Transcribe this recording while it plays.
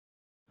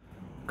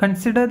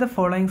Consider the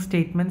following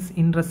statements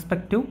in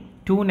respect to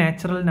two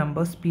natural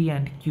numbers p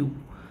and q,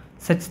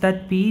 such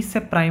that p is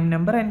a prime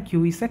number and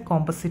q is a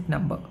composite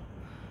number.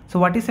 So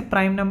what is a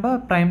prime number? A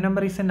prime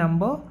number is a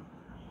number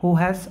who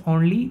has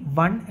only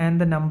 1 and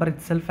the number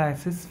itself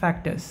as its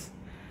factors.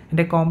 And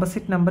a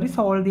composite number is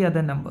all the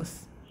other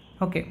numbers.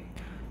 Okay.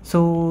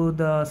 So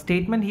the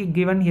statement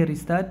given here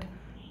is that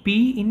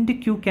p into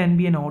q can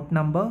be an odd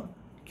number,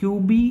 q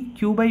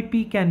by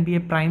p can be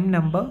a prime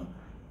number,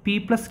 p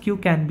plus q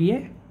can be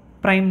a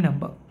prime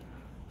number.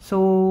 So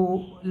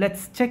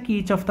let's check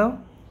each of the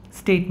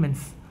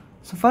statements.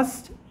 So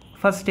first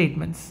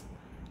statements.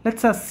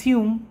 Let's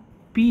assume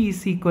p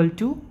is equal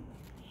to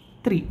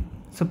 3.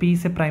 So p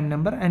is a prime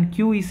number and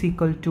q is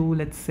equal to,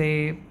 let's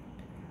say,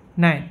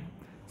 9.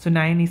 So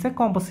 9 is a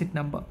composite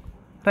number,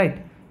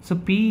 right? So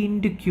p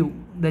into q,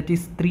 that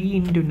is 3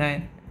 into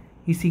 9,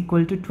 is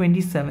equal to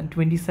 27.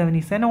 27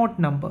 is an odd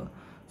number.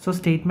 So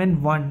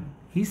statement 1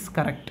 is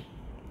correct.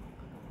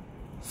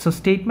 So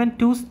statement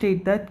 2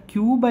 state that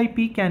q by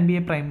p can be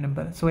a prime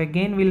number. So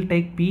again we'll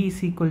take p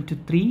is equal to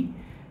 3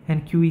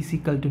 and q is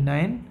equal to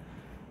 9.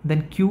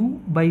 Then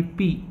q by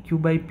p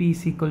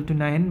is equal to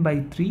 9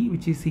 by 3,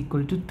 which is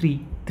equal to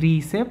 3. 3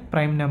 is a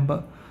prime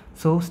number.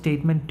 So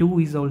statement 2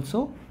 is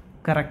also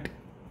correct.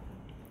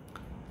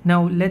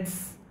 Now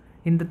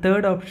in the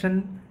third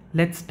option,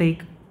 let's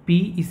take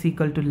p is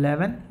equal to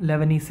 11.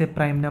 11 is a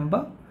prime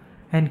number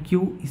and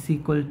q is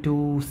equal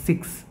to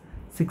 6.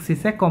 6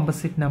 is a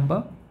composite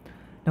number.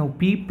 Now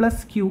p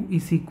plus q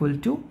is equal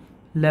to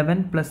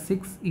 11 plus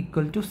 6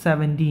 equal to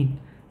 17.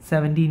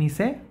 17 is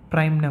a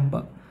prime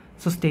number.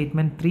 So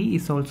statement 3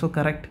 is also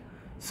correct.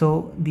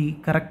 So the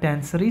correct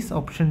answer is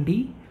option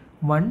D,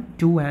 1,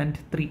 2 and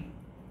 3.